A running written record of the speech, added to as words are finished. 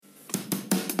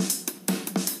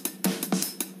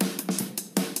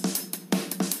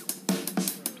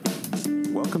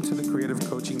Creative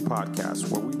Coaching Podcast,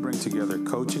 where we bring together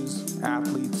coaches,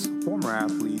 athletes, former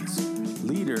athletes,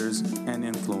 leaders, and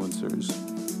influencers.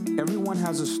 Everyone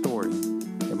has a story,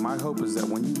 and my hope is that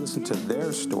when you listen to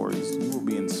their stories, you will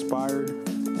be inspired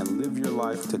and live your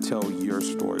life to tell your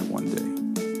story one day.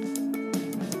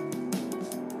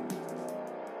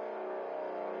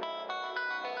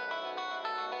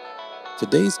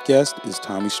 Today's guest is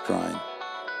Tommy Strine.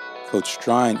 Coach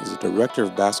Strine is a director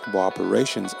of basketball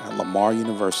operations at Lamar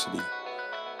University.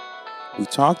 We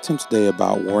talked to him today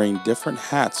about wearing different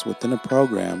hats within a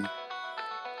program,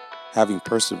 having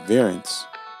perseverance,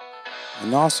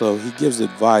 and also he gives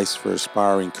advice for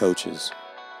aspiring coaches.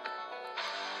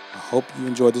 I hope you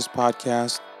enjoyed this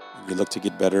podcast and you look to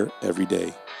get better every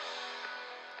day.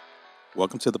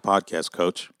 Welcome to the podcast,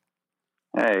 Coach.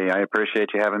 Hey, I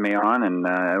appreciate you having me on, and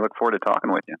I look forward to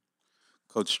talking with you.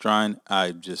 Coach Strine,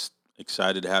 I'm just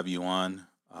excited to have you on,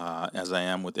 as I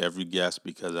am with every guest,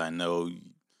 because I know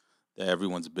that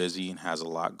everyone's busy and has a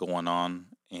lot going on.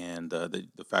 And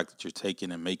the fact that you're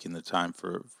taking and making the time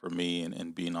for me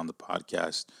and being on the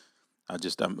podcast,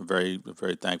 I'm very,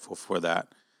 very thankful for that.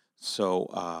 So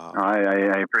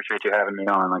I appreciate you having me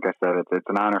on. Like I said, it's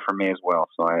an honor for me as well,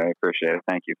 so I appreciate it.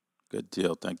 Thank you. Good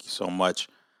deal. Thank you so much.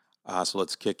 So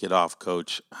let's kick it off,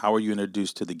 Coach. How were you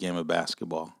introduced to the game of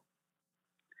basketball?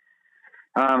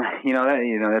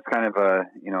 That's kind of a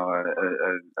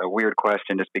weird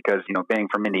question, just because, being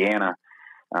from Indiana,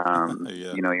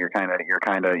 Yeah. you're kind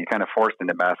of forced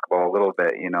into basketball a little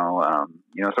bit,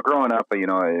 so growing up,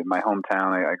 in my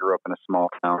hometown, I grew up in a small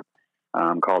town,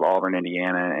 called Auburn,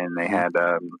 Indiana, and they had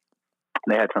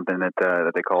something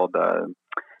that they called, the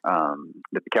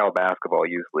DeKalb Basketball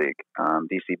Youth League,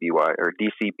 DCBY or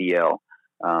DCBL.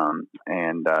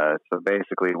 So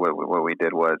basically what we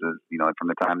did was, from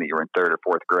the time that you were in third or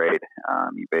fourth grade,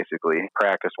 you basically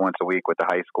practiced once a week with the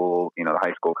high school, the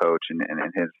high school coach and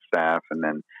his staff, and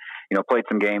then, played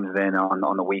some games then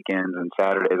on the weekends and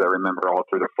Saturdays. I remember all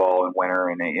through the fall and winter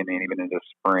and even into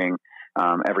spring,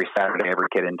 every Saturday, every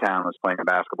kid in town was playing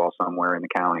basketball somewhere in the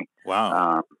county.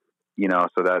 Wow.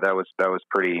 So that was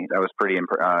pretty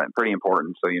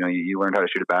important. So, you learned how to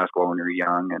shoot a basketball when you were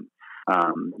young, and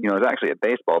I was actually a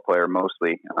baseball player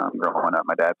mostly growing up.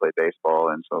 My dad played baseball,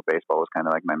 and so baseball was kind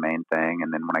of like my main thing.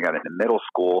 And then when I got into middle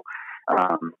school,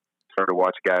 started to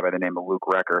watch a guy by the name of Luke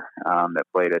Recker that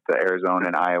played at Arizona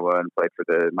and Iowa and played for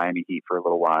the Miami Heat for a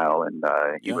little while. And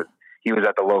he was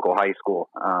at the local high school,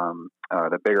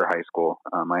 the bigger high school.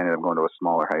 I ended up going to a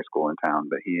smaller high school in town,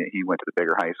 but he went to the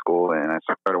bigger high school, and I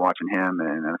started watching him,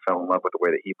 and I fell in love with the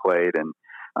way that he played, and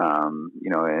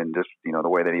and just, the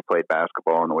way that he played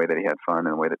basketball and the way that he had fun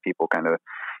and the way that people kind of,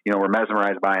 were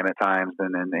mesmerized by him at times.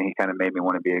 And then he kind of made me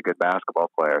want to be a good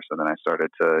basketball player. So then I started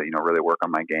to, really work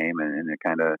on my game, and it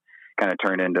kind of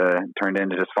turned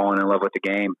into just falling in love with the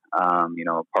game.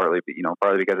 Partly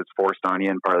because it's forced on you,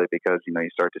 and partly because, you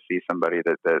start to see somebody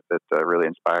that really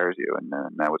inspires you. And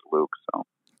that was Luke. So.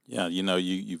 Yeah.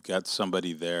 You've got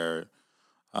somebody there,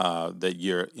 that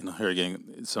you're, here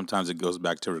again, sometimes it goes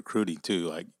back to recruiting too,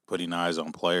 like putting eyes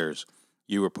on players.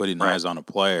 You were putting eyes on a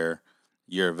player,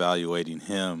 you're evaluating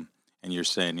him, and you're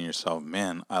saying to yourself,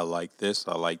 man, I like this,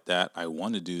 I like that, I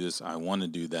want to do this, I want to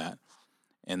do that.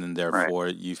 And then therefore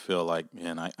you feel like,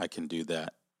 man, I can do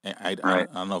that. And I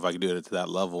don't know if I can do it to that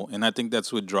level. And I think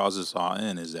that's what draws us all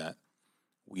in, is that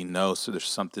we know, so there's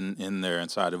something in there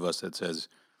inside of us that says,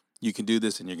 you can do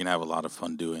this and you're going to have a lot of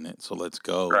fun doing it. So let's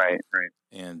go. Right.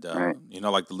 And,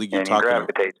 like the league you're talking about. You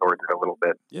gravitate towards it a little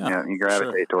bit. Yeah, you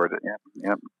gravitate towards it.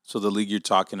 Yeah. So the league you're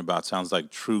talking about sounds like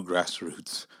true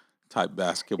grassroots type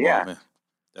basketball. Yeah. Man,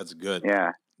 that's good.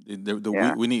 Yeah.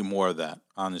 We need more of that.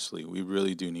 Honestly, we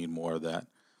really do need more of that.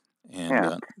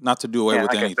 And not to do away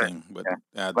with anything, but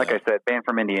add like that. I said, being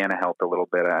from Indiana helped a little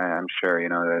bit. I'm sure,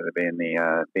 being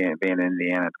in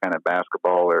Indiana, it's kind of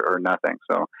basketball or nothing.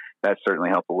 So that certainly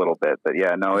helped a little bit. But it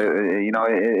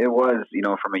was,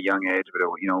 from a young age, but it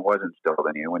was instilled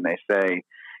in you. When they say,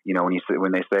 when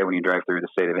you drive through the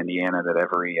state of Indiana that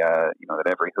every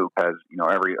hoop has,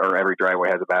 every driveway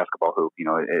has a basketball hoop,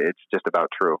 it's just about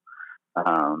true.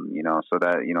 So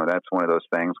that, that's one of those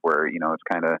things where, it's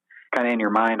kind of in your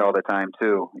mind all the time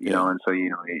too, and so,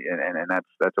 and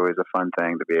that's always a fun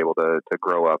thing to be able to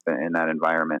grow up in that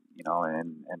environment,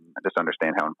 and just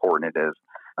understand how important it is,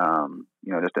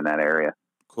 just in that area.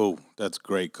 Cool. That's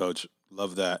great, Coach.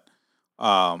 Love that.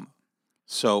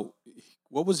 So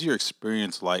what was your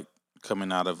experience like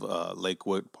coming out of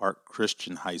Lakewood Park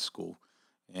Christian High School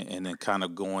and then kind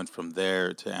of going from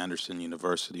there to Anderson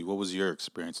University? What was your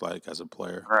experience like as a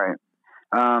player? Right.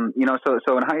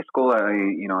 So in high school, I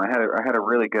had a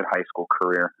really good high school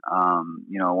career.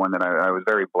 One that I was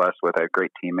very blessed with. I had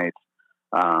great teammates.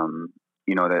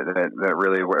 That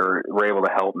really were able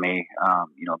to help me,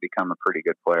 become a pretty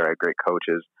good player. I had great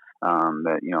coaches.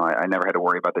 I never had to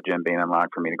worry about the gym being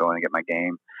unlocked for me to go in and get my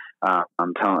game.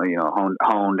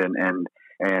 Honed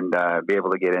and be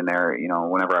able to get in there,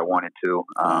 whenever I wanted to.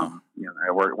 I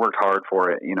worked hard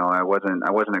for it. I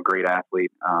wasn't a great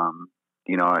athlete.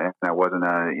 And I wasn't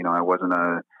I wasn't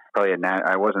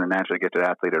a naturally gifted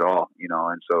athlete at all,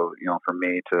 and so, for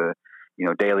me to,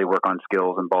 daily work on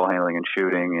skills and ball handling and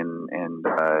shooting and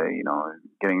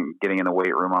getting in the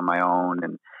weight room on my own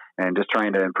and just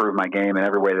trying to improve my game in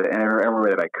every way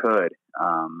that I could,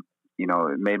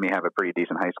 it made me have a pretty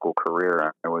decent high school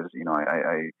career. I was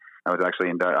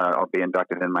actually I'll be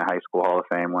inducted in my high school Hall of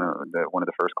Fame, one of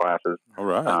the first classes. All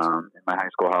right. In my high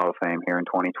school Hall of Fame here in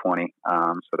 2020.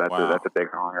 So that's a big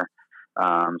honor.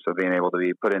 So being able to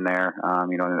be put in there,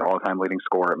 an all-time leading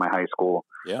scorer at my high school.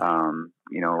 Yeah.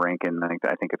 Ranking,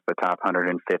 I think it's the top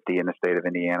 150 in the state of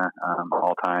Indiana,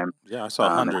 all time. Yeah, I saw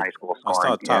 100. High school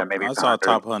scoring. I saw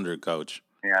top 100, Coach.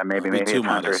 Yeah, maybe it's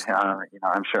 100.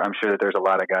 I'm sure that there's a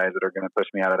lot of guys that are going to push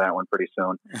me out of that one pretty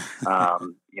soon.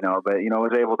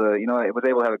 Was able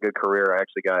to have a good career. I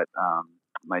actually got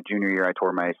my junior year, I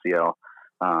tore my ACL.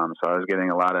 So I was getting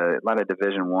a lot of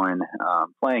Division I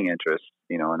playing interest,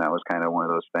 and that was kind of one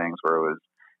of those things where it was,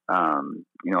 a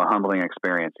humbling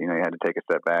experience. You had to take a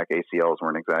step back. ACLs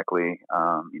weren't exactly,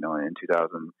 in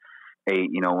 2008, they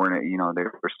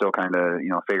were still kind of,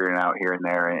 figuring it out here and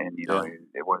there. And, it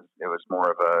was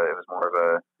more of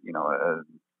a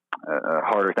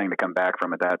harder thing to come back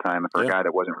from at that time. And for a guy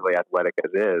that wasn't really athletic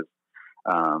as is,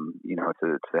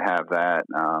 to have that,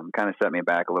 kind of set me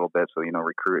back a little bit. So,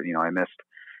 recruit, I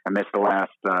missed the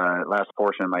last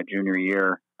portion of my junior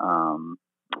year,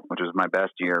 which was my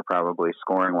best year probably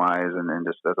scoring wise and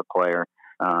just as a player,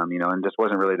 and just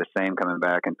wasn't really the same coming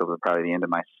back until probably the end of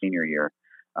my senior year.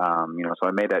 So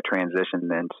I made that transition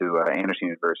then to Anderson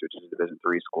University, which is a Division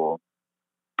III school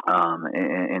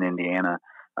in Indiana.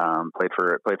 Played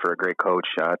for a great coach,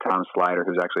 Tom Slider,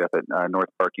 who's actually up at North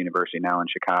Park University now in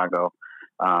Chicago.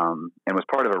 And was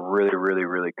part of a really, really,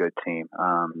 really good team.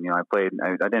 I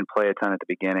didn't play a ton at the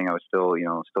beginning. I was still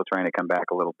trying to come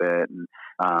back a little bit, and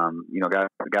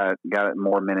got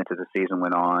more minutes as the season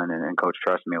went on, and coach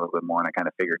trusted me a little bit more, and I kind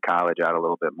of figured college out a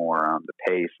little bit more, the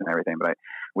pace and everything. But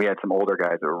we had some older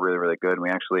guys that were really, really good, and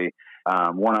we actually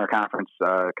won our conference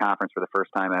for the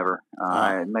first time ever.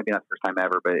 Maybe not the first time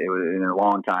ever, but it was in a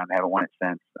long time. I haven't won it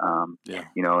since.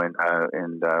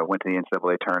 Went to the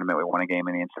NCAA tournament. We won a game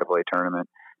in the NCAA tournament.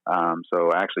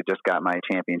 So I actually just got my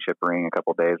championship ring a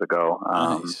couple days ago.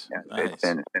 Nice. It's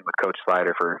been with Coach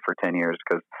Slider for 10 years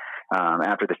because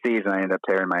after the season I ended up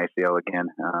tearing my ACL again.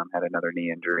 Had another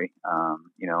knee injury,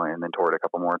 and then tore it a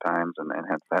couple more times and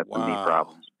had some knee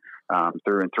problems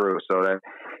through and through. So that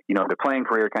the playing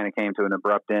career kind of came to an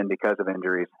abrupt end because of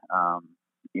injuries. But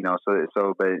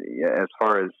as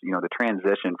far as the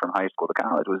transition from high school to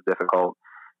college was difficult.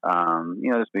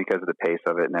 Just because of the pace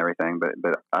of it and everything, but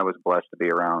I was blessed to be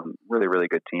around really, really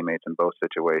good teammates in both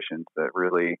situations that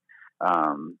really,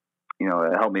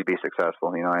 helped me be successful.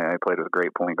 I played with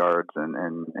great point guards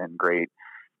and great,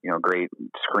 great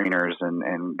screeners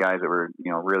and guys that were,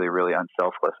 really, really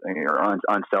unselfish.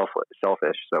 So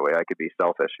that way I could be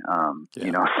selfish. It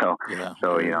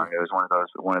was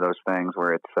one of those things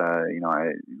where it's,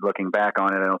 looking back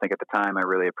on it, I don't think at the time I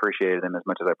really appreciated them as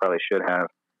much as I probably should have.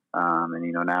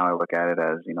 Now I look at it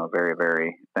as, very,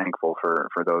 very thankful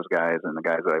for those guys and the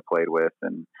guys that I played with.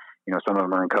 And, some of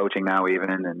them are in coaching now even.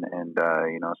 And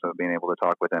so being able to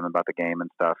talk with them about the game and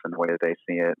stuff and the way that they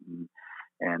see it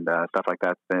and stuff like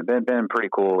that's been pretty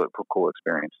cool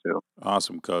experience too.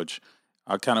 Awesome, Coach.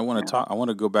 I kind of want to talk. I want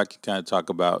to go back and kind of talk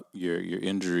about your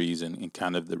injuries and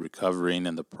kind of the recovering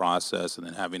and the process, and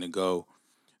then having to go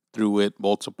through it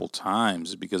multiple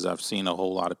times, because I've seen a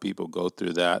whole lot of people go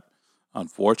through that,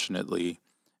 unfortunately.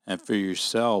 And for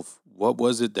yourself, what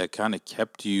was it that kind of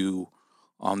kept you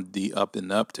on the up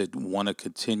and up to want to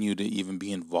continue to even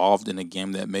be involved in a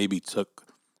game that maybe took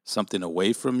something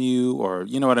away from you, or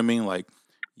you know what I mean? Like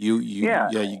you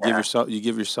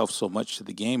give yourself so much to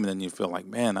the game, and then you feel like,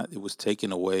 man, it was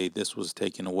taken away. This was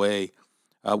taken away.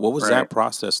 What was that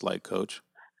process like, Coach?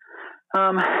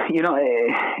 It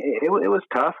was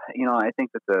tough. I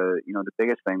think that the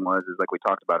biggest thing is like we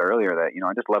talked about earlier that,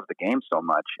 I just loved the game so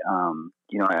much.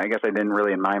 I guess I didn't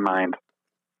really, in my mind,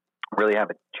 really have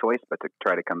a choice but to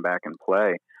try to come back and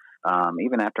play.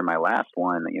 Even after my last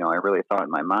one, I really thought in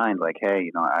my mind, like,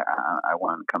 hey, I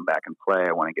want to come back and play.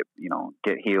 I want to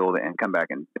get healed and come back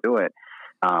and do it.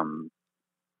 I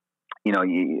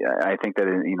think that,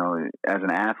 as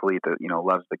an athlete that,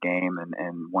 loves the game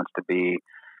and wants to be,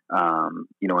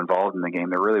 involved in the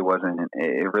game,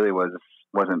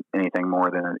 wasn't anything more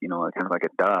than, kind of like a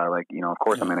duh, like, of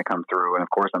course I'm going to come through, and of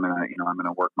course I'm going to, I'm going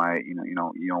to work my,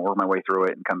 work my way through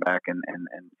it and come back and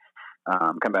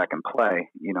play,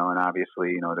 and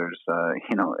obviously, there's,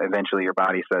 eventually your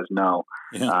body says no,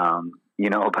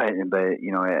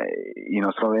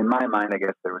 so in my mind, I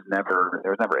guess there was never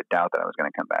a doubt that I was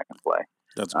going to come back and play.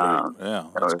 That's great.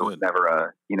 That's good. It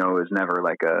was never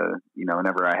like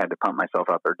never I had to pump myself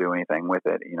up or do anything with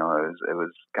it. It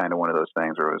was kind of one of those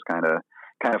things where it was kind of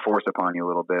forced upon you a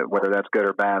little bit. Whether that's good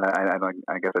or bad, I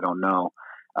guess I don't know.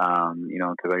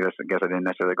 Because I guess I didn't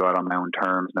necessarily go out on my own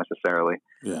terms necessarily.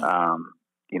 Yeah.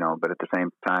 But at the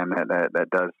same time, that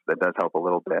does help a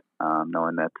little bit,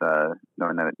 knowing that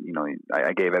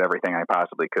I gave it everything I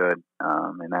possibly could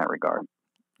in that regard.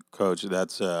 Coach,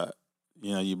 that's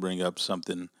you bring up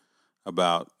something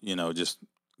about just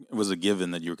it was a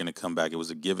given that you were going to come back. It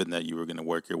was a given that you were going to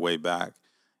work your way back,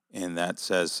 and that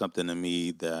says something to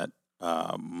me that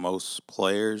most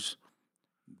players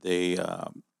they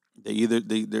have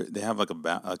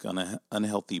like an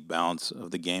unhealthy balance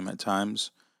of the game at times.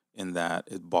 In that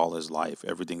ball is life.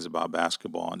 Everything's about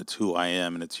basketball, and it's who I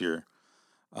am, and it's your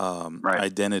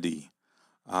identity.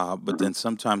 But then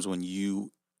sometimes when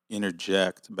you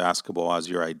interject basketball as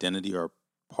your identity or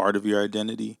part of your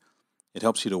identity, it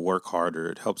helps you to work harder.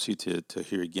 It helps you to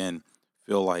here again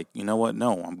feel like, you know what?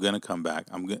 No, I'm gonna come back.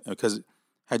 Because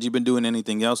had you been doing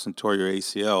anything else and tore your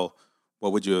ACL,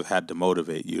 what would you have had to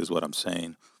motivate you? Is what I'm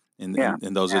saying. And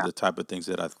those are the type of things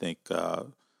that I think.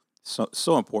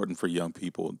 So important for young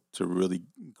people to really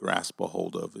grasp a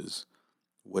hold of is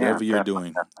whatever you're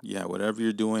doing. Yeah, whatever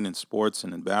you're doing in sports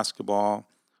and in basketball,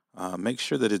 make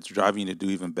sure that it's driving you to do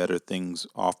even better things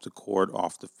off the court,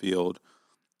 off the field.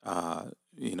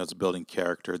 It's building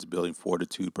character, it's building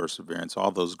fortitude, perseverance,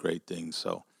 all those great things.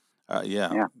 So,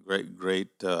 great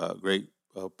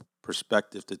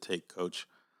perspective to take, Coach.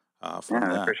 From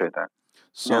that, I appreciate that.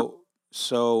 So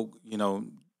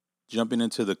jumping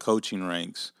into the coaching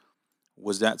ranks.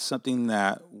 Was that something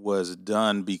that was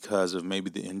done because of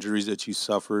maybe the injuries that you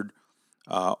suffered,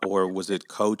 or was it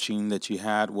coaching that you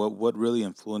had? What really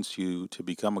influenced you to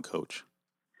become a coach?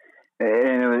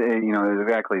 And it was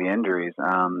exactly the injuries.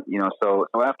 So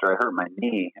after I hurt my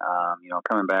knee,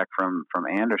 coming back from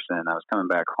Anderson, I was coming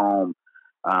back home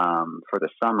for the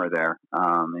summer there,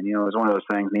 and it was one of those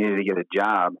things. Needed to get a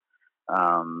job.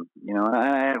 I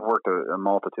had worked a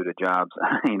multitude of jobs,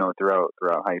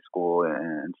 throughout high school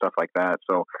and stuff like that.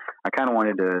 So I kind of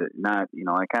wanted to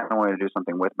do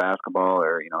something with basketball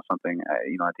or, something,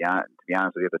 to be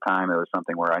honest with you, at the time, it was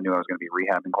something where I knew I was going to be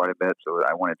rehabbing quite a bit. So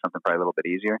I wanted something probably a little bit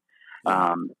easier.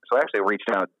 Yeah. So I actually reached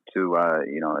out to,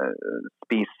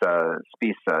 Spiece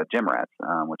Gym Rats,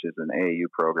 which is an AAU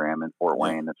program in Fort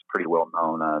Wayne that's pretty well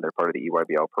known. They're part of the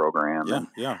EYBL program.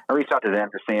 Yeah. I reached out to them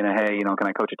for saying, hey, can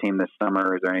I coach a team this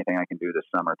summer? Is there anything I can do this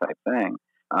summer type thing?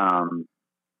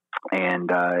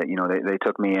 They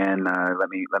took me in, let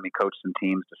me coach some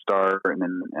teams to start. So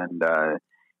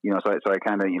I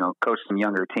kind of, coached some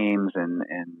younger teams and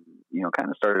kind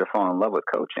of started to fall in love with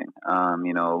coaching, a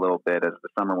little bit as the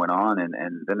summer went on. And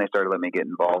then they started letting me get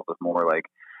involved with more like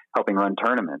helping run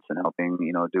tournaments and helping,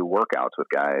 do workouts with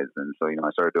guys. And so,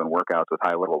 I started doing workouts with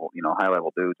high level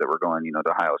dudes that were going, to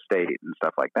Ohio State and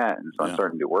stuff like that. And so I'm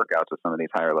starting to do workouts with some of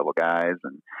these higher level guys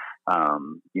and,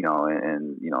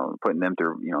 putting them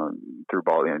through, through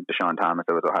ball, Deshaun Thomas,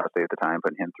 that was Ohio State at the time,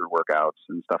 putting him through workouts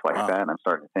and stuff like that. And I'm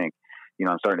starting to think,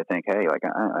 hey, like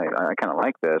I kind of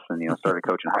like this, and started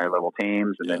coaching higher level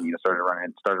teams, and then started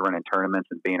running tournaments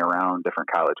and being around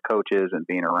different college coaches and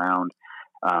being around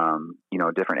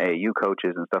different AAU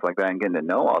coaches and stuff like that, and getting to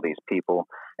know all these people.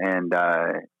 And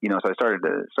so I started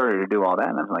to do all that,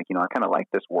 and I was like, I kind of like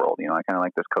this world. I kind of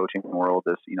like this coaching world.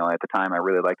 This, at the time, I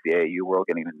really liked the AAU world,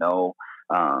 getting to know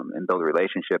and build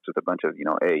relationships with a bunch of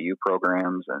AAU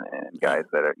programs and guys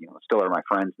that are still are my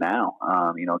friends now.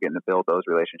 Getting to build those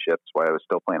relationships while I was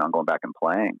still planning on going back and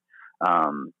playing.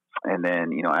 And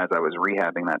then as I was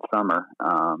rehabbing that summer,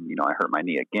 I hurt my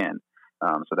knee again.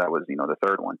 So that was the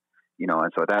third one.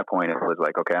 And so at that point it was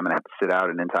like, okay, I'm gonna have to sit out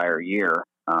an entire year.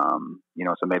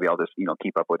 So maybe I'll just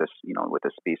keep up with this with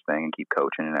this Spiece thing and keep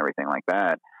coaching and everything like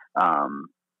that.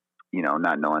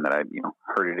 Not knowing that I,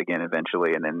 hurt it again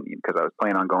eventually. And then because I was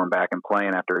planning on going back and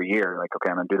playing after a year, like, okay,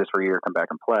 I'm going to do this for a year, come back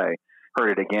and play,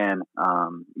 hurt it again,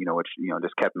 which,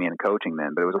 just kept me in coaching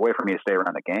then. But it was a way for me to stay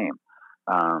around the game.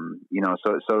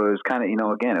 So it was kind of,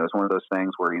 again, it was one of those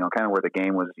things where, kind of where the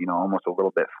game was, almost a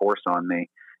little bit forced on me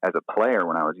as a player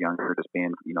when I was younger, just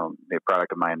being, the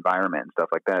product of my environment and stuff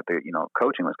like that.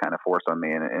 Coaching was kind of forced on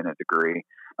me in a degree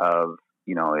of,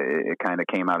 it kind of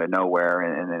came out of nowhere,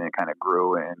 and then it kind of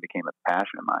grew and became a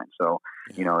passion of mine. So,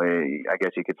 I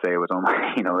guess you could say it was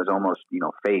almost,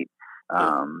 fate, to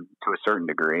a certain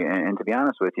degree. And to be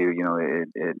honest with you,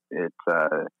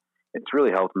 it's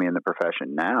really helped me in the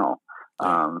profession now,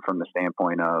 from the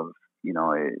standpoint of,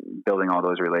 building all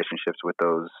those relationships with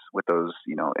those,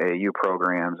 AAU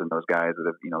programs and those guys that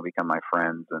have, become my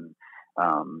friends, and,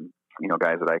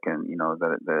 guys that I can,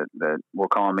 that will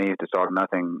call me to talk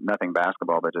nothing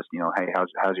basketball, but just, hey,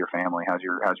 how's your family? How's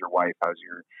your wife? How's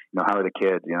your, how are the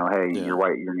kids? Hey, your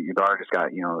wife, your daughter just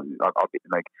got, I'll be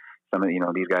like, some of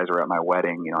these guys were at my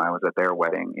wedding, I was at their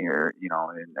wedding here,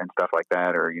 and stuff like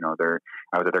that, or,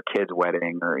 I was at their kid's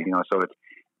wedding, or, so it's,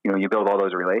 you build all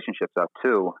those relationships up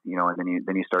too, and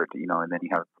then you start to, and then you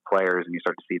have players and you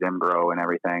start to see them grow and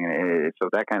everything. And so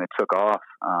that kind of took off,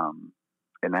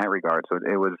 in that regard. So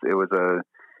it was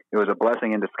a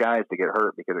blessing in disguise to get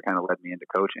hurt, because it kind of led me into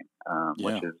coaching,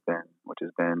 which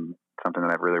has been something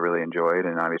that I've really, really enjoyed,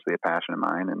 and obviously a passion of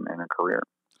mine and a career.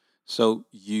 So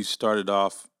you started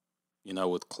off,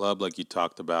 with club, like you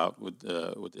talked about with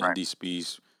Right. Indy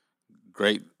Spees,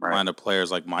 great Right. line of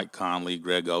players like Mike Conley,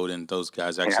 Greg Oden. Those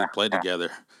guys actually played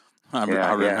together. I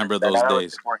Yeah. remember That those was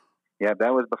days.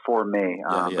 that was before me.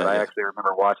 But I actually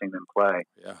remember watching them play.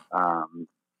 Yeah.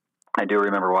 I do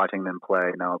remember watching them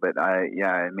play. No, but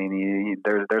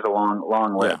there's a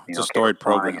long list. It's a storied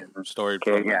program.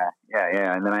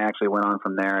 Yeah. And then I actually went on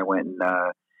from there. I went and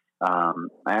I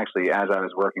actually, as I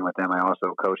was working with them, I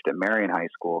also coached at Marion High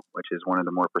School, which is one of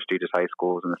the more prestigious high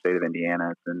schools in the state of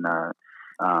Indiana. It's in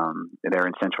they're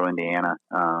in central Indiana.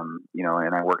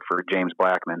 And I worked for James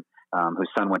Blackman, whose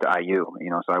son went to IU.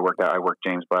 So I worked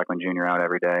James Blackman Jr. out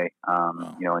every day.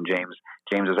 And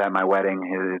James was at my wedding.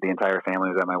 The entire family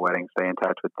was at my wedding. Stay in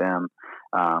touch with them.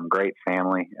 Great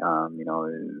family.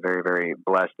 Very, very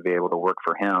blessed to be able to work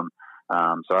for him.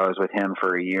 So I was with him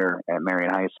for a year at Marion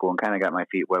High School and kind of got my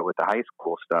feet wet with the high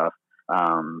school stuff.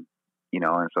 And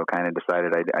so kind of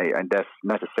decided I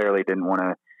necessarily didn't want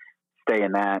to stay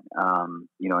in that,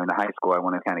 in the high school. I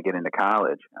want to kind of get into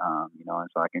college, and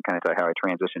so I can kind of tell you how I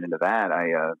transitioned into that.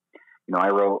 I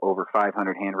wrote over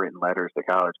 500 handwritten letters to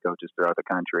college coaches throughout the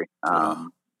country,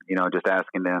 just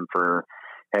asking them for,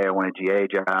 hey, I want a GA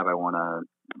job. I want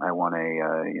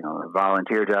a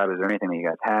volunteer job. Is there anything that you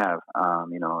guys have?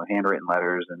 Handwritten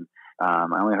letters, and I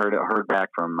only heard back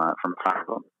from 5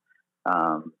 of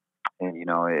them. And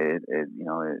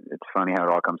it's funny how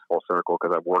it all comes full circle,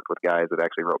 because I've worked with guys that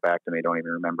actually wrote back to me. Don't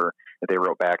even remember that they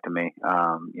wrote back to me.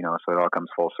 So it all comes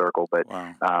full circle. But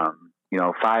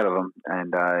 5 of them,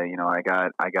 and I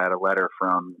got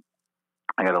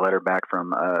a letter back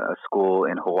from a school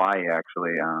in Hawaii,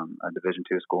 actually, a Division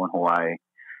II school in Hawaii.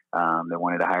 They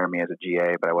wanted to hire me as a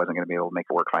GA, but I wasn't going to be able to make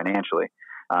it work financially.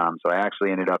 So I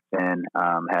actually ended up in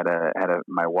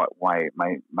my wife,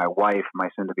 my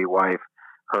soon-to-be wife.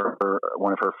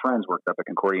 One of her friends worked up at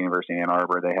Concordia University in Ann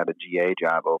Arbor. They had a GA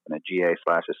job open, a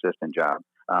GA/assistant job,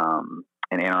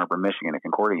 in Ann Arbor, Michigan, at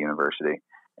Concordia University.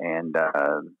 And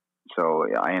so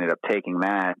I ended up taking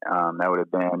that. That would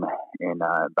have been in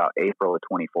about April of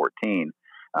 2014.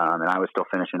 And I was still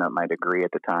finishing up my degree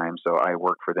at the time. So I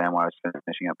worked for them while I was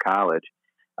finishing up college.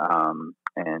 And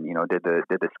did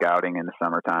the scouting in the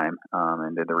summertime,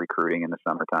 and did the recruiting in the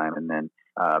summertime, and then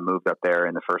moved up there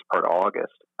in the first part of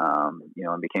August.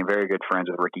 And became very good friends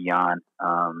with Ricky Yan,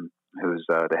 who's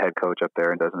the head coach up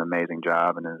there and does an amazing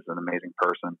job and is an amazing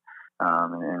person,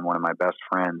 and one of my best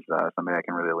friends, somebody I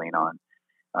can really lean on,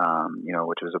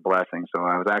 which was a blessing. So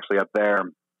I was actually up there,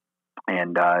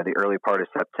 and the early part of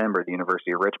September, the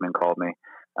University of Richmond called me.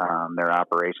 Their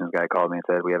operations guy called me and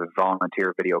said, we have a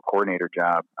volunteer video coordinator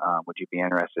job. Would you be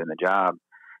interested in the job?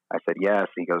 I said, yes.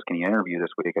 He goes, can you interview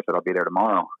this week? I said, I'll be there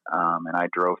tomorrow. And I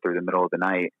drove through the middle of the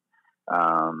night. It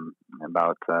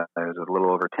was a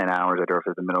little over 10 hours. I drove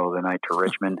through the middle of the night to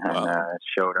Richmond. Wow. And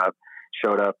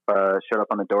showed up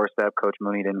on the doorstep. Coach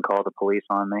Mooney didn't call the police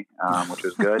on me, which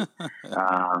was good.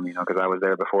 Because I was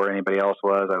there before anybody else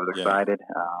was. I was excited.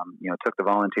 Took the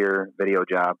volunteer video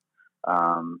job.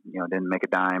 Didn't make a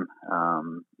dime.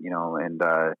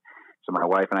 So my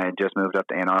wife and I had just moved up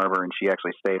to Ann Arbor, and she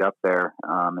actually stayed up there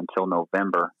until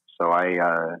November. So I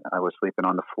was sleeping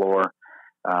on the floor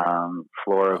of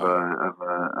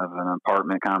an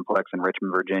apartment complex in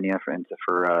Richmond, Virginia,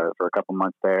 for a couple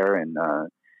months there, and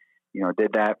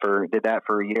did that for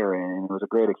a year, and it was a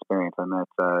great experience. I met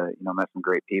some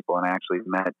great people, and I actually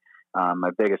met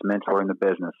my biggest mentor in the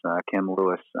business, Kim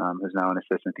Lewis, who's now an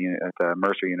assistant at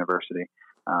Mercer University.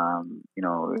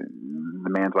 The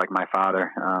man's like my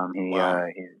father. Wow.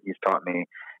 He's taught me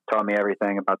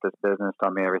everything about this business,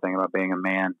 taught me everything about being a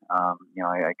man.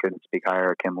 I couldn't speak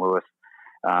higher of Kim Lewis.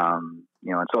 And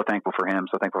so thankful for him,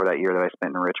 so thankful for that year that I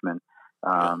spent in Richmond,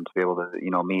 Yeah. to be able to,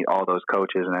 meet all those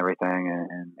coaches and everything.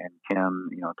 And Kim,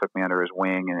 took me under his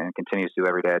wing and continues to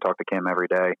every day. I talk to Kim every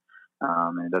day.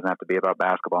 And it doesn't have to be about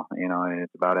basketball,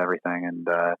 it's about everything. And,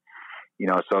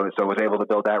 so was able to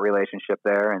build that relationship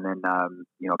there. And then,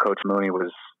 Coach Mooney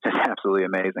was just absolutely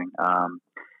amazing.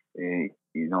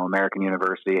 American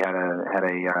University had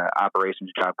a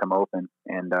operations job come open,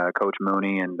 and Coach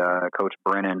Mooney and Coach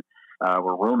Brennan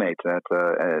were roommates at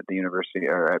the university,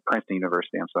 or at Princeton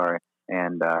University. I'm sorry,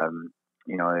 and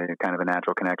kind of a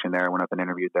natural connection there. I went up and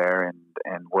interviewed there,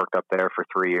 and worked up there for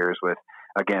 3 years with,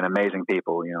 again, amazing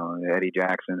people. Eddie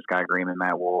Jackson, Sky Greenman,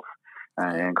 Matt Wolf,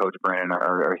 and Coach Brennan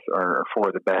are four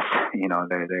of the best. They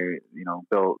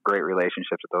built great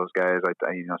relationships with those guys. I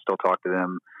still talk to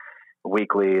them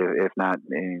weekly, if not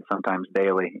sometimes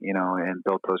daily, and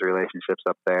built those relationships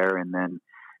up there. And then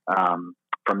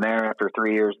from there, after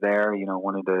 3 years there,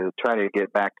 wanted to try to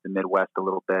get back to the Midwest a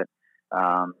little bit.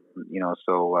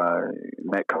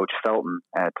 Met Coach Felton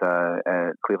at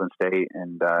Cleveland State,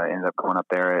 and ended up going up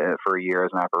there for a year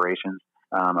as an operations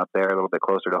up there, a little bit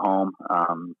closer to home,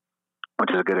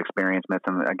 which is a good experience. Met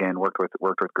some, again, worked with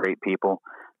great people.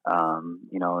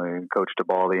 Coach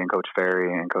DeBaldi and Coach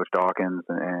Ferry and Coach Dawkins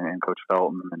and Coach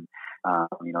Felton and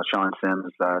Sean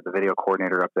Sims, the video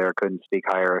coordinator up there. Couldn't speak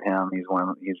higher of him. He's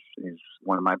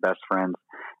one of my best friends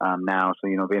now.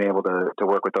 So being able to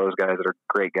work with those guys that are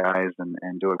great guys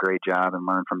and do a great job and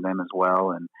learn from them as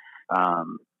well. And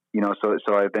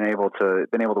so I've been able to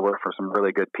work for some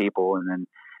really good people. And then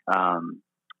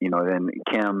then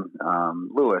Kim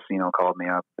Lewis, called me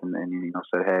up and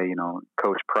said, hey,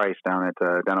 Coach Price down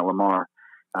at Lamar,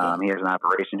 he has an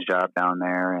operations job down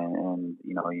there, and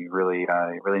you really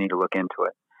need to look into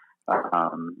it.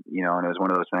 And it was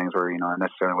one of those things where I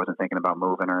necessarily wasn't thinking about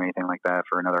moving or anything like that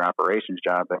for another operations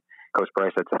job, but Coach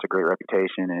Price had such a great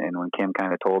reputation, and when Kim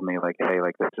kind of told me like, hey,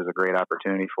 like, this is a great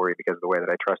opportunity for you because of the way that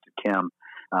I trusted Kim,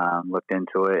 looked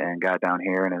into it and got down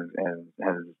here, and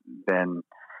has been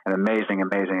an amazing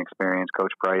experience.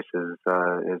 Coach Price is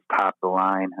top of the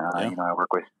line. Yeah. I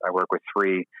work with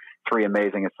three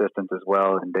amazing assistants as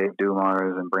well, and Dave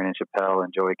Dumars and Brandon Chappelle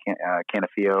and Joey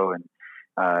Canafio, and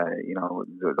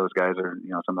those guys are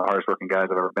some of the hardest working guys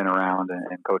I've ever been around.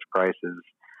 And Coach Price is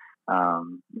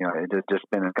it's just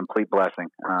been a complete blessing.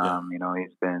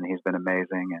 He's been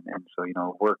amazing, and so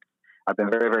I've been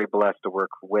very, very blessed to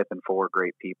work with and for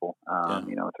great people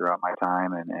throughout my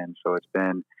time, and so it's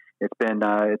been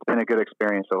a good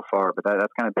experience so far. But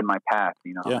that's kind of been my path,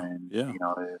 and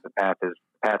the path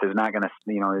is not going to,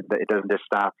 it doesn't just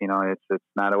stop. It's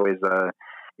not always I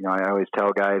always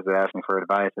tell guys that ask me for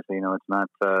advice, I say, it's not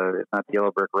the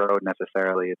yellow brick road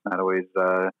necessarily. It's not always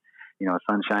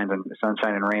sunshine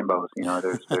and rainbows.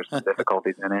 There's some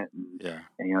difficulties in it,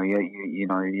 and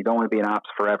you don't want to be an ops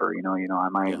forever.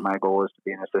 My goal is to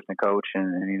be an assistant coach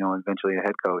and eventually a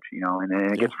head coach.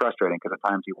 And it gets frustrating because at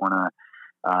times you want to.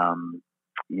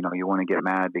 You want to get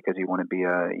mad because you want to be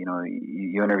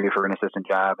you interview for an assistant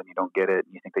job and you don't get it.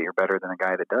 And you think that you're better than a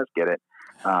guy that does get it.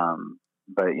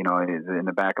 But in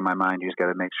the back of my mind, you just got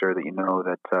to make sure that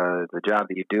that the job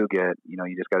that you do get, you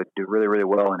just got to do really, really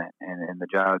well in it. And the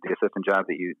assistant job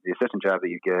that you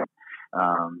get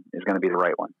is going to be the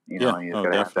right one. You just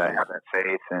got to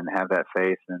have that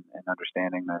faith and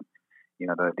understanding that.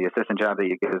 The assistant job that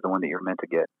you get is the one that you're meant to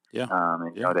get. Yeah.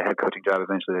 The head coaching job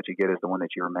eventually that you get is the one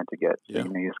that you were meant to get. So,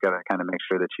 you just got to kind of make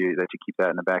sure that you keep that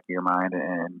in the back of your mind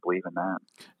and believe in that.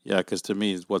 Yeah, because to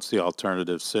me, what's the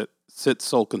alternative? Sit,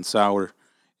 sulk, and sour,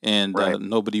 and right.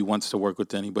 Nobody wants to work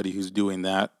with anybody who's doing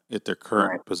that at their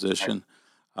current position.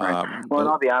 Right. And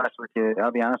I'll be honest with you.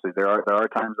 There are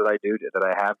times that I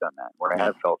have done that where I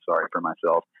have felt sorry for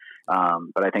myself.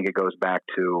 But I think it goes back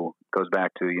to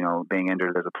being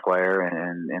injured as a player,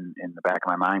 and in the back of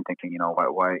my mind thinking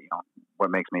what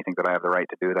makes me think that I have the right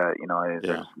to do that.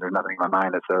 There's nothing in my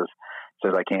mind that says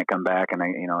I can't come back, and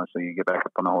so you get back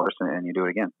up on the horse and you do it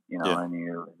again. And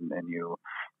you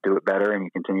do it better, and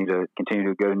you continue to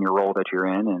do good in your role that you're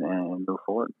in, and move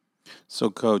forward. So,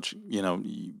 Coach,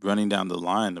 running down the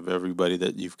line of everybody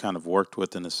that you've kind of worked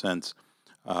with, in a sense,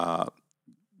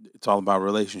 it's all about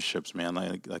relationships, man.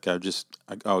 Like I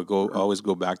always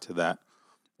go back to that,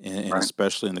 and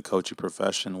especially in the coaching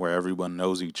profession where everyone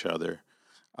knows each other.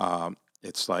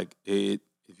 It's like if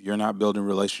you're not building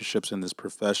relationships in this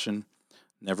profession,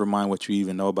 never mind what you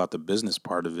even know about the business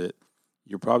part of it,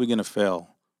 you're probably going to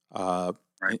fail uh,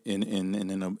 Right.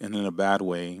 in a bad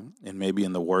way, and maybe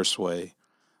in the worst way.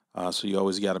 So you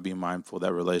always got to be mindful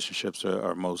that relationships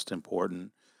are most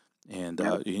important. Yep.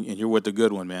 And you're with the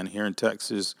good one, man. Here in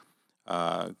Texas,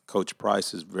 Coach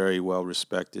Price is very well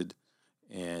respected,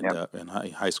 Yep. and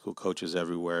high school coaches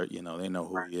everywhere, they know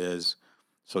who Right. he is.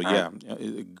 So Right.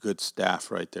 yeah, good staff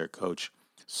right there, Coach.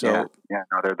 Yeah. So Yeah.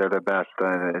 No, they're the best.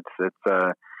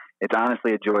 It's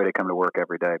honestly a joy to come to work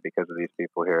every day because of these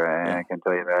people here. yeah, I can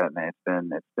tell you that,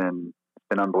 and it's been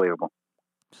unbelievable.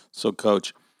 so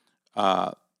Coach,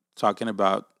 uh, talking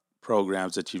about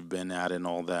programs that you've been at and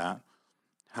all that,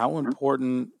 how Mhm.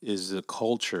 important is the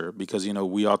culture? Because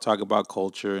we all talk about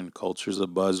culture, and culture is a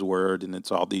buzzword, and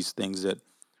it's all these things that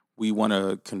we want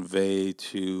to convey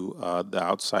to the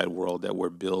outside world that we're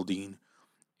building.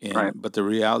 Right. But the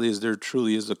reality is, there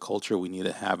truly is a culture we need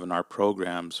to have in our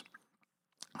programs.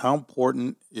 How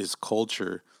important is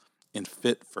culture and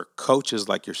fit for coaches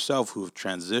like yourself who have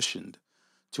transitioned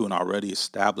to an already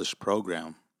established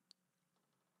program?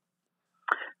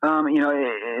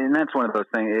 And that's one of those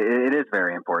things. It is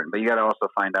very important, but you got to also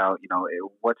find out,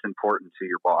 what's important to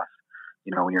your boss.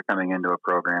 When you're coming into a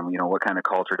program, what kind of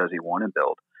culture does he want to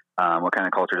build? What kind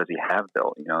of culture does he have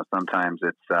built? Sometimes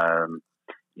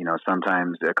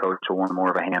sometimes a coach will want more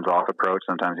of a hands-off approach.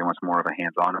 Sometimes he wants more of a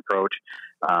hands-on approach.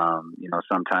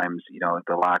 Sometimes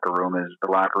the locker room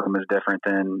is different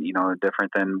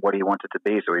than what he wants it to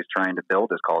be. So he's trying to build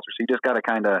his culture. So you just got to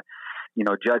kind of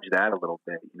judge that a little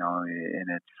bit, and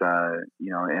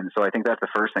and so I think that's the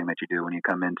first thing that you do when you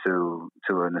come to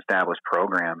an established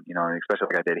program, especially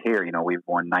like I did here. We've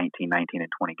won 19, and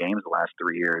 20 games the last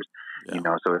 3 years,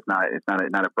 Yeah, so it's not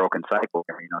a broken cycle,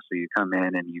 so you come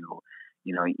in and you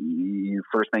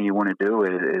first thing you want to do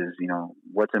is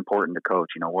what's important to coach.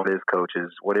 What is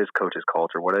coach's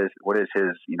culture? What is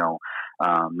his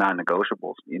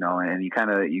non-negotiables? And you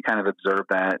kind of observe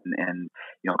that, and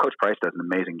Coach Price does an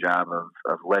amazing job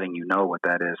of letting you know what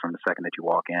that is from the second that you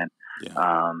walk in.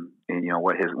 yeah, And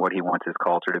what he wants his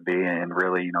culture to be, and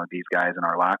really these guys in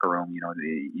our locker room, you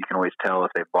can always tell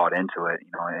if they've bought into it.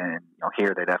 And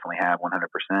here they definitely have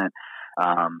 100%.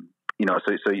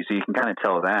 So you can kind of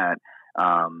tell that.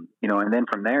 And then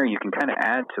from there you can kind of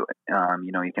add to it.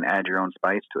 You can add your own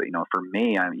spice to it. For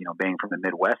me, I'm, being from the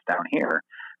Midwest down here,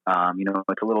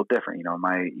 it's a little different.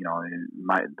 My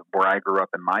where I grew up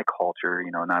in my culture,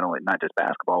 not just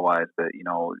basketball wise, but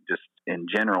just in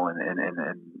general, and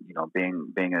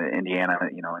being an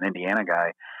Indiana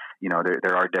guy.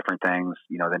 There are different things,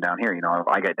 than down here. If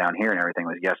I get down here and everything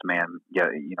was yes, ma'am, yeah,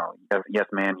 yes,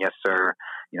 ma'am, yes, sir,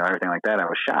 everything like that, I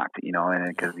was shocked, and yeah,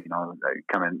 because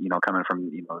coming from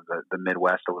the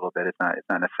Midwest a little bit, it's not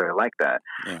necessarily like that,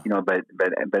 yeah.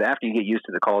 but after you get used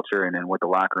to the culture and then what the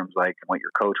locker room's like and what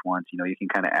your coach wants, you can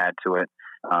kind of add to it.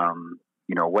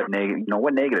 What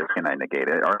negatives can I negate?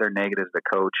 Are there negatives that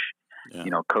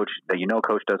Yeah.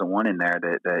 coach doesn't want in there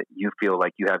that you feel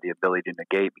like you have the ability to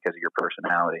negate because of your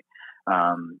personality.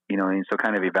 And so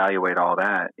kind of evaluate all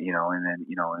that, and then,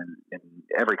 and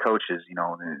every coach is,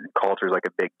 culture is like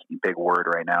a big word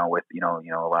right now with,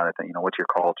 a lot of things, what's your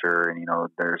culture? And,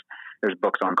 there's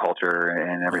books on culture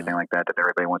and Yeah. everything like that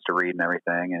everybody wants to read and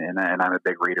everything. And I'm a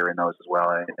big reader in those as well.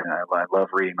 I love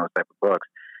reading those type of books,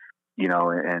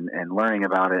 and learning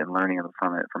about it and learning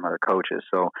from it from other coaches.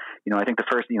 So, I think the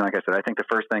first, like I said, I think the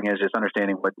first thing is just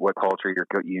understanding what culture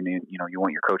you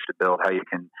want your coach to build, how you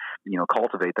can,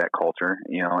 cultivate that culture,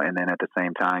 and then at the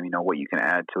same time, what you can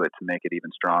add to it to make it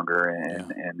even stronger, Yeah.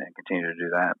 and continue to do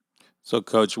that. So,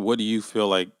 Coach, what do you feel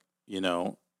like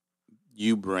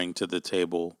you bring to the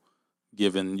table,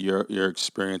 given your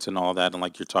experience and all that, and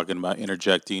like you're talking about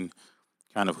interjecting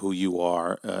kind of who you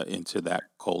are into that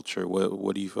culture?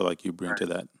 What do you feel like you bring to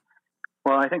that?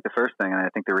 Well, I think the first thing, and I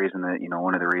think the reason that,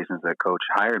 one of the reasons that coach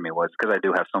hired me was because I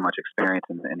do have so much experience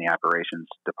in the operations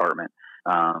department.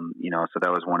 So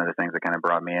that was one of the things that kind of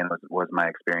brought me in was my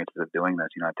experiences of doing this.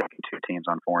 I've taken two teams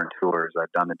on foreign tours.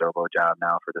 I've done the Dobo job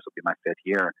now this will be my fifth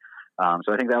year.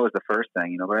 So I think that was the first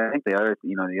thing, but I think the other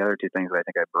two things that I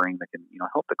think I bring that can,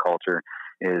 help the culture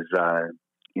is,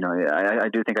 I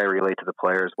do think I relate to the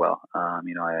players well. I'm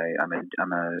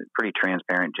a pretty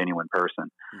transparent, genuine person.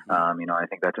 Hmm. I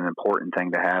think that's an important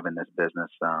thing to have in this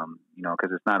business.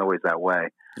 Because it's not always that way.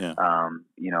 Yeah.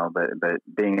 But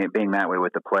being that way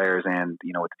with the players and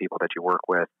with the people that you work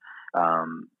with,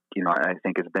 I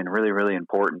think it's been really, really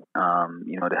important.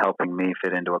 To helping me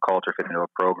fit into a culture, fit into a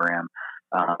program.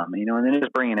 And then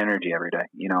just bringing energy every day,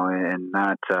 and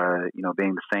not,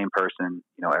 being the same person,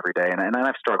 every day. And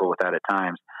I've struggled with that at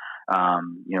times.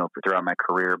 throughout my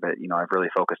career. But, I've really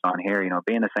focused on here,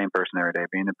 being the same person every day,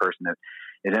 being the person that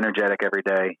is energetic every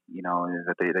day,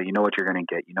 that you know what you're going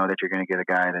to get. You know that you're going to get a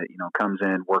guy that, comes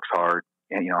in, works hard,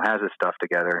 and, has his stuff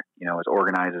together, is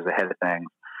organized, is ahead of things.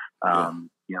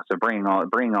 So bringing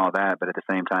all that, but at the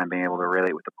same time being able to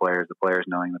relate with the players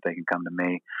knowing that they can come to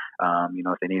me,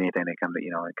 if they need anything, they come to,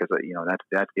 because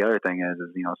that's the other thing is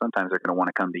sometimes they're going to want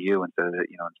to come to you instead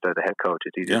of the head coach.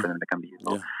 It's easier for them to come to you,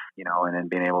 and then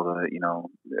being able to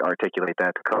articulate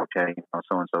that to coach, hey,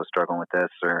 so and so struggling with this,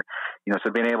 or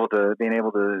so being able to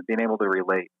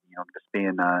relate, just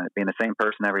being the same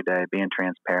person every day, being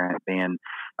transparent, being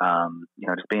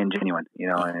just being genuine,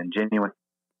 and genuine,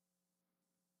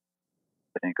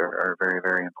 I think are very,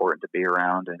 very important to be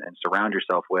around and surround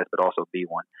yourself with, but also be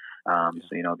one.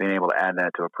 So, being able to add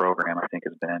that to a program, I think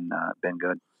has been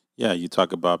good. Yeah, you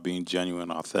talk about being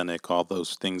genuine, authentic, all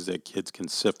those things that kids can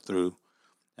sift through.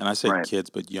 And I say kids,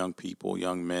 but young people,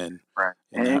 young men. Right.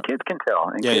 And kids can tell.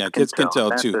 And kids can tell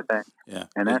that's too. The thing. Yeah.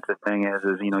 And that's the thing is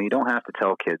you don't have to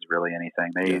tell kids really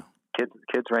anything.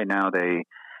 Kids right now, the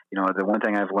one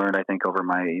thing I've learned, I think, over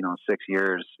my 6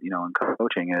 years, in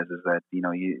coaching is that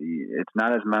it's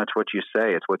not as much what you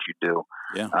say, it's what you do.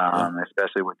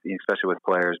 Especially with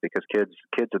players, because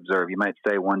kids observe. You might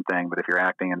say one thing, but if you're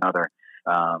acting another,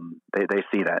 they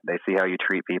see that. They see how you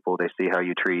treat people. They see how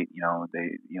you treat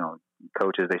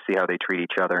coaches. They see how they treat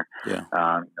each other. They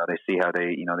see how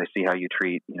they see how you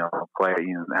treat play.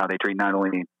 How they treat not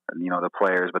only the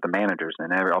players but the managers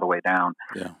and all the way down.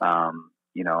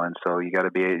 And so you got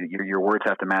to be, your words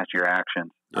have to match your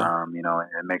actions, and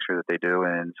make sure that they do.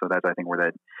 And so that's, I think,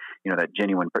 where that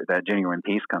genuine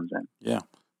piece comes in. Yeah,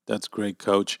 that's great,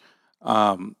 Coach.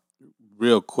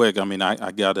 Real quick, I mean,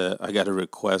 I gotta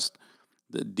request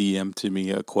the DM to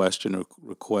me a question or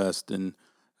request, and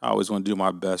I always want to do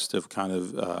my best of kind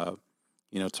of,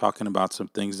 talking about some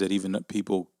things that even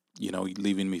people,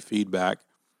 leaving me feedback,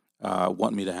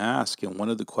 want me to ask. And one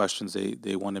of the questions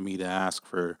they wanted me to ask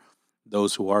for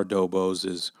those who are Dobos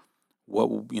is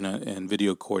and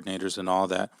video coordinators and all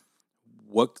that,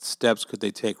 what steps could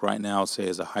they take right now, say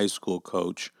as a high school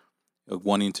coach,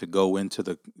 wanting to go into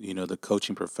the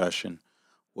coaching profession?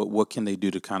 What can they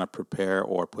do to kind of prepare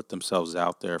or put themselves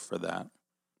out there for that?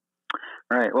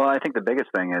 Right. Well, I think the biggest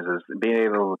thing is being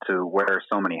able to wear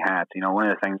so many hats. One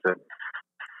of the things that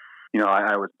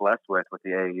I was blessed with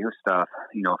the AAU stuff,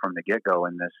 from the get-go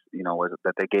in this, was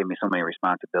that they gave me so many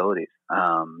responsibilities.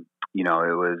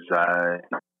 It was,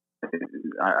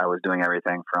 I was doing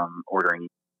everything from ordering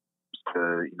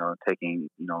to,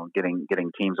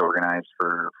 getting teams organized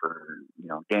for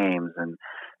games and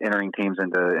entering teams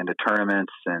into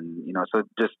tournaments. And, so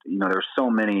just, there's so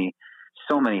many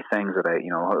things that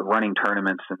running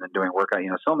tournaments and then doing workout,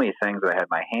 so many things that I had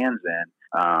my hands in,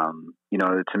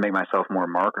 to make myself more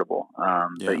marketable.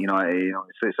 But,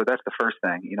 so that's the first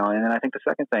thing, and then I think the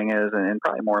second thing is, and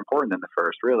probably more important than the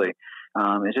first really,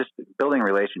 is just building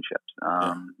relationships,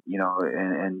 and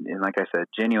like I said,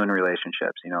 genuine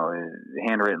relationships,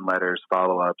 handwritten letters,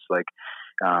 follow-ups,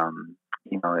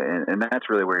 and that's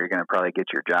really where you're going to probably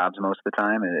get your jobs most of the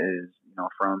time is,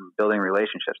 from building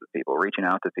relationships with people, reaching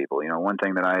out to people. One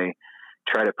thing that I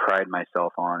try to pride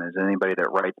myself on is anybody that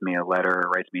writes me a letter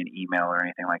or writes me an email or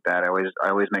anything like that, I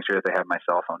always make sure that they have my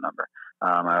cell phone number.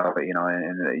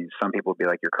 And some people would be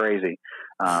like, you're crazy.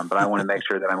 But I want to make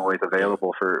sure that I'm always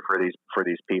available for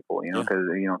these people,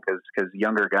 because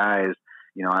younger guys,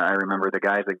 I remember the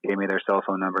guys that gave me their cell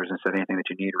phone numbers and said, anything that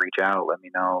you need, reach out, let me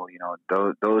know.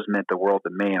 Those meant the world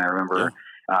to me. And I remember,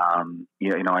 I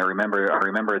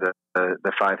remember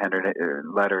the 500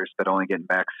 letters, but only getting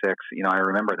back 6. I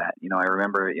remember that. I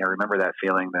remember that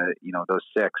feeling that those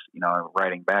 6,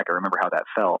 writing back. I remember how that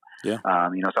felt. So I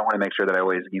want to make sure that I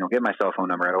always get my cell phone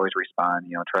number. I'd always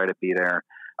respond. Try to be there.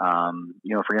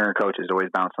 For younger coaches, always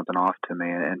bounce something off to me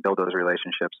and build those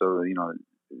relationships. So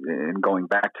and going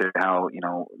back to how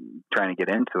trying to get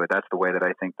into it, that's the way that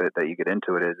I think that you get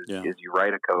into it is you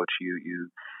write a coach, you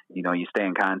stay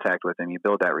in contact with them, you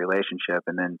build that relationship,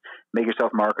 and then make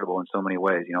yourself marketable in so many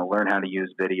ways. Learn how to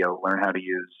use video, learn how to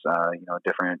use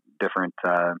different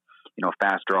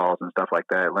fast draws and stuff like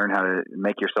that. Learn how to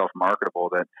make yourself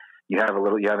marketable. That you have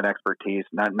an expertise,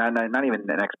 not even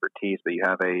an expertise, but you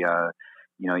have a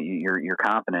you're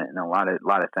competent in a lot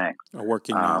of things. A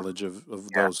working knowledge of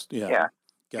those.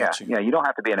 Gotcha. Yeah. You don't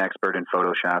have to be an expert in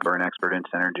Photoshop or an expert in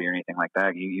Synergy or anything like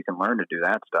that. You can learn to do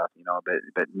that stuff,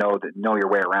 but know your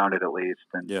way around it at least.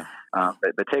 And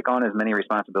but take on as many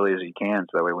responsibilities as you can,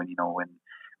 so that way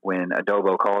when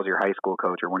Adobo calls your high school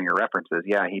coach or one of your references,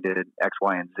 he did X,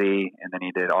 Y, and Z, and then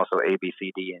he did also A, B,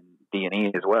 C, D, and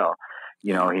E as well.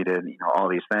 Yeah. He did, all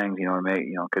these things,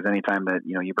 because anytime that,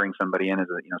 you bring somebody in as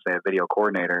a, say a video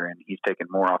coordinator and he's taking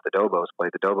more off the Dobos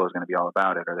plate, the Dobo is going to be all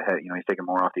about it, or the head, he's taking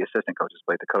more off the assistant coach's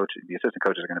plate, the assistant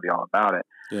coaches are going to be all about it.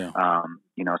 Yeah.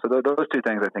 So those two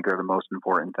things I think are the most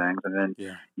important things. And then,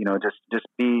 Yeah. just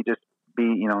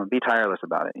be tireless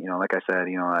about it. Like I said,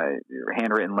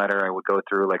 handwritten letter, I would go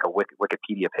through like a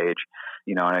Wikipedia page,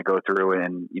 and I go through it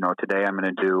and, today I'm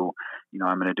going to do,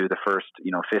 the first,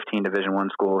 15 Division I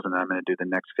schools, and then I'm going to do the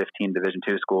next 15 Division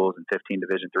II schools and 15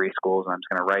 Division III schools. And I'm just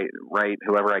going to write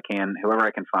whoever I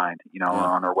can find, Yeah.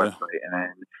 on our Yeah. website, and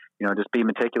then, just be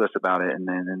meticulous about it, and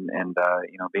then,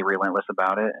 be relentless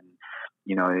about it. And,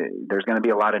 there's going to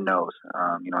be a lot of no's.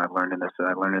 I've learned in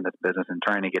this business, and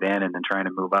trying to get in and then trying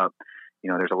to move up,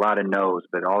 there's a lot of no's,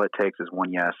 but all it takes is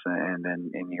one yes, and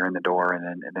you're in the door, and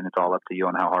then it's all up to you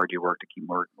on how hard you work to keep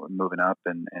moving up,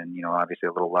 and obviously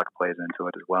a little luck plays into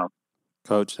it as well.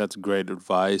 Coach, that's great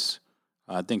advice.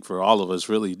 I think for all of us,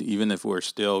 really, even if we're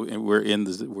in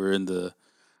the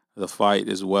fight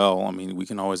as well. I mean, we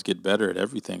can always get better at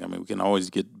everything. I mean, we can always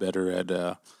get better at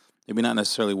maybe not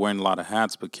necessarily wearing a lot of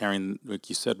hats, but carrying, like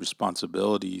you said,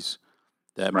 responsibilities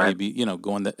that Right. maybe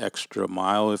going the extra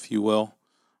mile, if you will.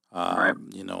 Right.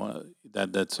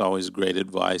 That's always great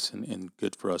advice and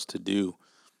good for us to do.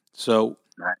 So,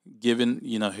 Right. given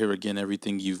here again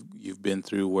everything you've been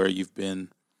through, where you've been,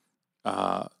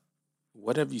 uh,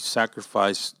 what have you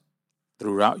sacrificed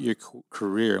throughout your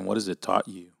career, and what has it taught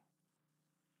you?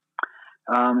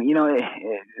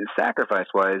 Sacrifice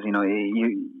wise,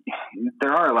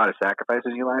 there are a lot of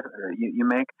sacrifices you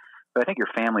make, but I think your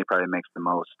family probably makes the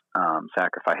most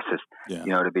sacrifices. Yeah.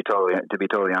 To be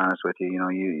totally honest with you,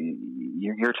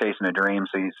 you're chasing a dream,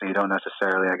 so you don't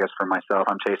necessarily. I guess for myself,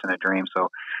 I'm chasing a dream, so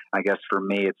I guess for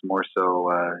me, it's more so.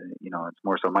 It's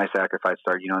more so my sacrifice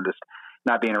started. Just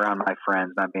not being around my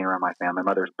friends, not being around my family. My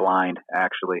mother's blind,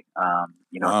 actually. Wow.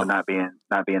 So not being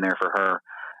there for her.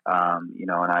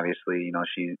 And obviously,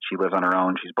 she lives on her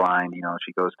own. She's blind.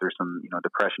 She goes through some,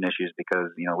 depression issues because,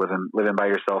 living by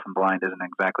yourself and blind isn't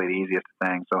exactly the easiest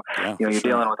thing. So, Yeah, you're for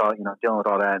sure. dealing with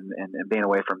all that and being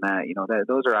away from that,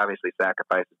 those are obviously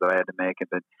sacrifices that I had to make.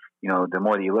 But, the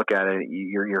more that you look at it,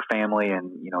 your family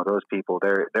and, those people,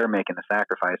 they're making the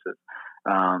sacrifices.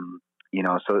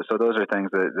 So those are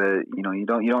things that you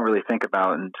don't really think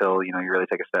about until, you really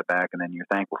take a step back, and then you're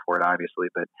thankful for it, obviously.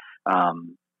 But,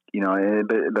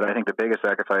 but I think the biggest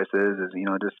sacrifice is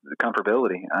just the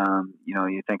comfortability.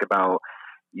 You think about,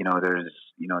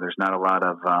 there's not a lot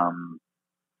of,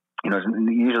 there's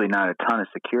usually not a ton of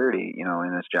security,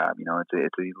 in this job.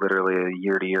 It's literally a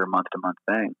year to year, month to month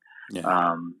thing.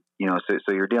 Yeah.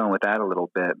 So you're dealing with that a little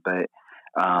bit, but,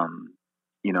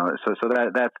 so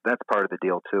that's part of the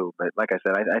deal too. But like I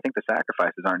said, I think the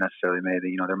sacrifices aren't necessarily made.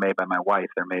 They're made by my wife.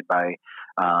 They're made by,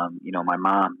 my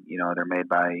mom. They're made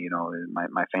by,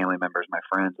 my family members, my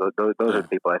friends. Those Yeah. are the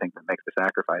people I think that makes the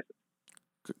sacrifices.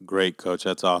 Great, Coach.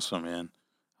 That's awesome, man.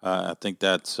 I think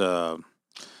that's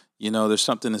there's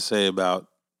something to say about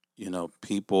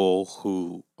people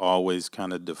who always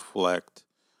kind of deflect.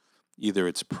 Either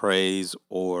it's praise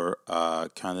or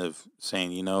kind of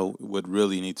saying, what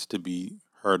really needs to be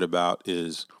heard about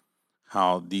is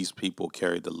how these people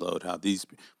carry the load.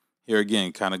 Here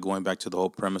again, kind of going back to the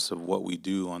whole premise of what we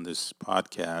do on this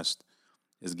podcast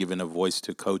is giving a voice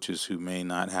to coaches who may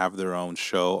not have their own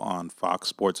show on Fox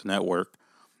Sports Network,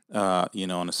 on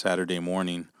a Saturday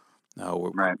morning.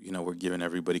 Right. We're giving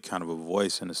everybody kind of a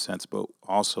voice in a sense, but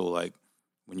also like,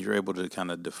 when you're able to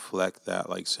kind of deflect that,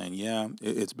 like saying, yeah,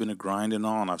 it's been a grind and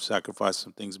all, and I've sacrificed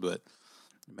some things, but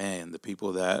man, the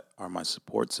people that are my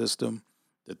support system,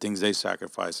 the things they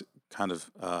sacrifice, kind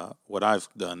of what I've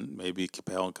done, maybe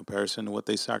pale in comparison to what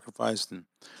they sacrificed. And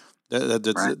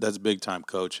Right. that's big time,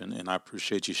 Coach. And I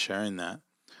appreciate you sharing that.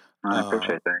 I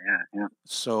appreciate that. Yeah.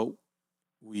 So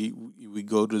we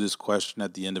go to this question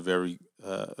at the end of every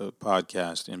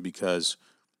podcast, and because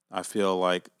I feel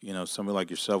like, somebody like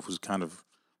yourself who's kind of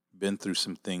been through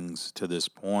some things to this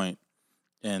point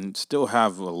and still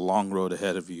have a long road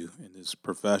ahead of you in this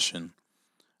profession,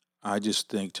 I just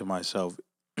think to myself,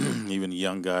 even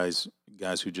young guys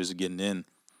who just getting in,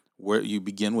 where you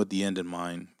begin with the end in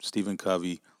mind. Stephen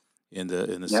Covey in the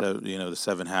Yep. the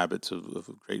 7 Habits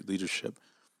of Great Leadership.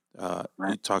 He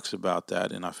Right. talks about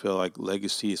that, and I feel like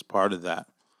legacy is part of that.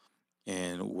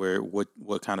 And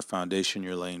what kind of foundation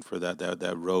you're laying for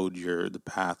that road, the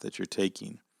path that you're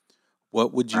taking.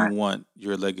 What would you Right. want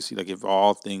your legacy, like if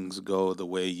all things go the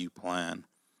way you plan?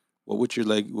 What would you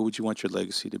want your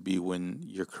legacy to be when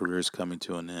your career is coming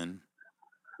to an end?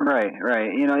 Right.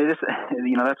 Right.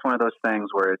 That's one of those things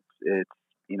where it's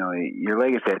your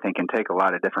legacy, I think, can take a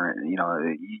lot of different,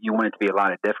 you want it to be a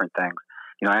lot of different things.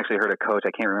 I actually heard a coach,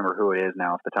 I can't remember who it is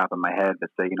now off the top of my head, but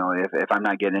say, if I'm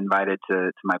not getting invited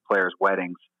to my players'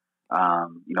 weddings,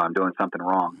 I'm doing something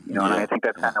wrong, and I think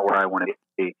that's kind of where I want to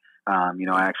be.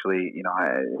 Actually,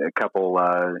 a couple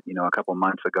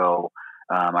months ago,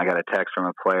 I got a text from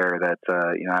a player that,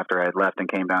 after I had left and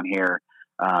came down here,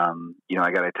 I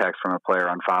got a text from a player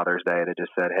on Father's Day that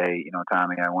just said, "Hey,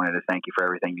 Tommy, I wanted to thank you for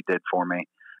everything you did for me.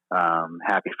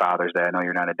 Happy Father's Day. I know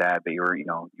you're not a dad, but you were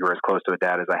as close to a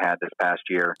dad as I had this past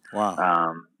year. Wow.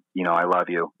 I love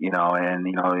you,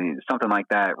 and, something like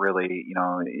that really,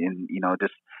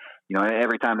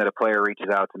 every time that a player reaches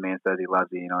out to me and says he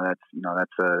loves you,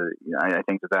 I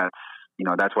think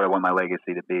that's what I want my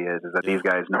legacy to be is that these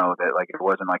guys know that, like, it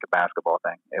wasn't like a basketball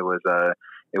thing. It was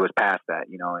past that,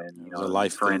 and, it was a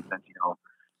life for thing. instance,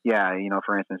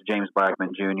 for instance, James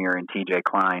Blackman Jr. and TJ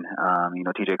Klein.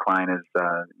 TJ Klein is,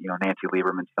 Nancy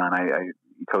Lieberman's son. I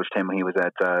coached him when he was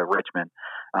at Richmond.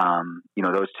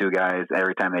 Those two guys,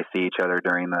 every time they see each other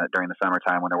during the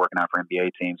summertime when they're working out for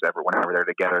NBA teams, whenever they're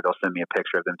together, they'll send me a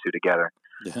picture of them two together.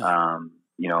 Yeah.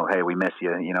 Hey, we miss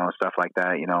you, stuff like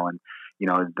that, and,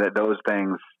 those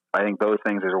things, I think those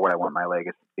things are what I want my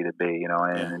legacy to be, and,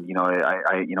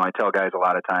 I tell guys a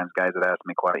lot of times, guys that ask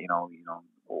me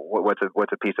what's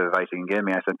a piece of advice you can give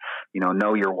me? I said,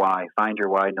 know your why, find your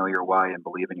why, know your why, and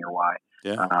believe in your why.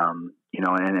 Yeah. And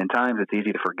in times it's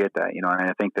easy to forget that, and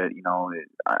I think that,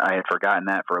 I had forgotten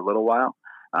that for a little while.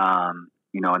 And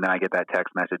then I get that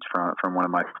text message from one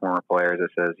of my former players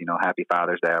that says, Happy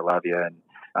Father's Day. I love you. And,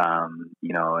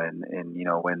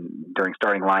 when during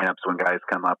starting lineups, when guys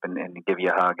come up and give you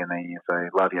a hug and they say,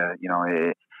 love you,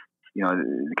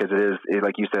 because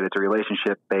like you said, it's a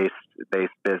relationship based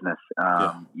business.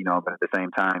 But at the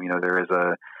same time, there is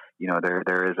a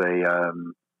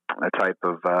type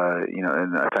of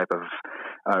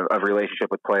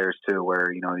relationship with players too,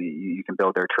 where you can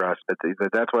build their trust. But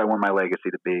that's what I want my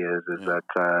legacy to be is that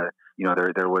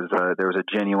there was a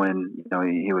genuine,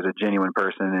 he was a genuine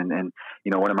person, and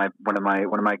one of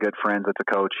my good friends that's a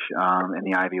coach in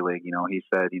the Ivy League. He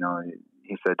said,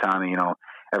 Tommy,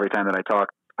 every time that I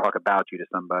talk about you to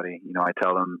somebody, I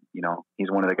tell them,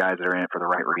 he's one of the guys that are in it for the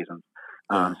right reasons.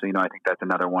 So, I think that's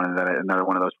another one of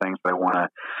those things that I want to,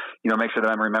 make sure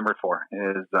that I'm remembered for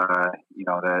is, that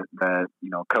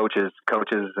coaches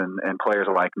and players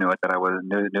alike knew that I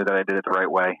did it the right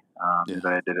way, that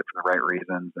I did it for the right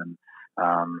reasons. And,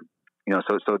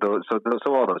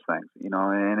 so all those things, and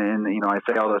I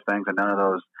say all those things, and none of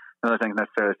those things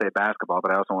necessarily say basketball,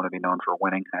 but I also want to be known for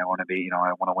winning. I want to be,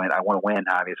 I want to win,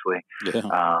 obviously.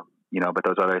 Yeah. But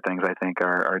those other things I think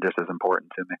are just as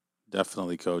important to me.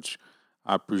 Definitely, Coach.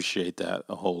 I appreciate that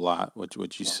a whole lot, what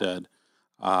you said.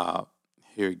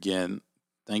 Here again,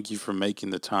 thank you for taking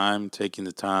the time.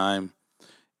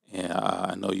 And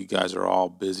I know you guys are all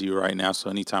busy right now, so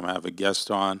anytime I have a guest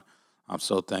on, I'm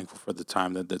so thankful for the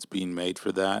time that's being made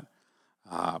for that.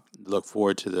 Look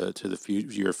forward to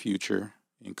your future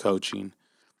in coaching,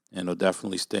 and we'll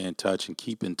definitely stay in touch and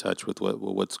keep in touch with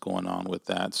what's going on with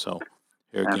that. So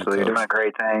here again, absolutely, Coach, you're doing a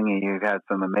great thing. You've had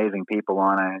some amazing people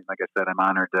on. Like I said, I'm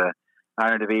honored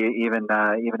to be even in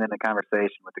the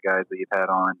conversation with the guys that you've had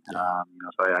on. Yeah.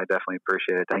 So I definitely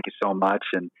appreciate it. Thank you so much,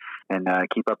 and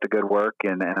keep up the good work,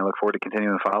 and I look forward to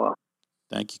continuing to follow.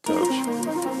 Thank you, Coach.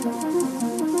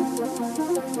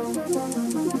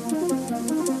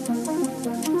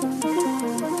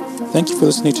 Thank you for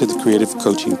listening to the Creative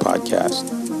Coaching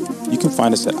Podcast. You can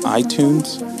find us at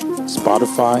iTunes,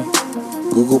 Spotify,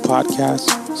 Google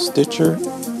Podcasts, Stitcher,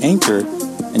 Anchor,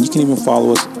 and you can even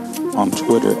follow us on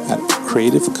Twitter at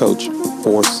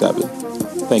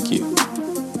CreativeCoach47. Thank you.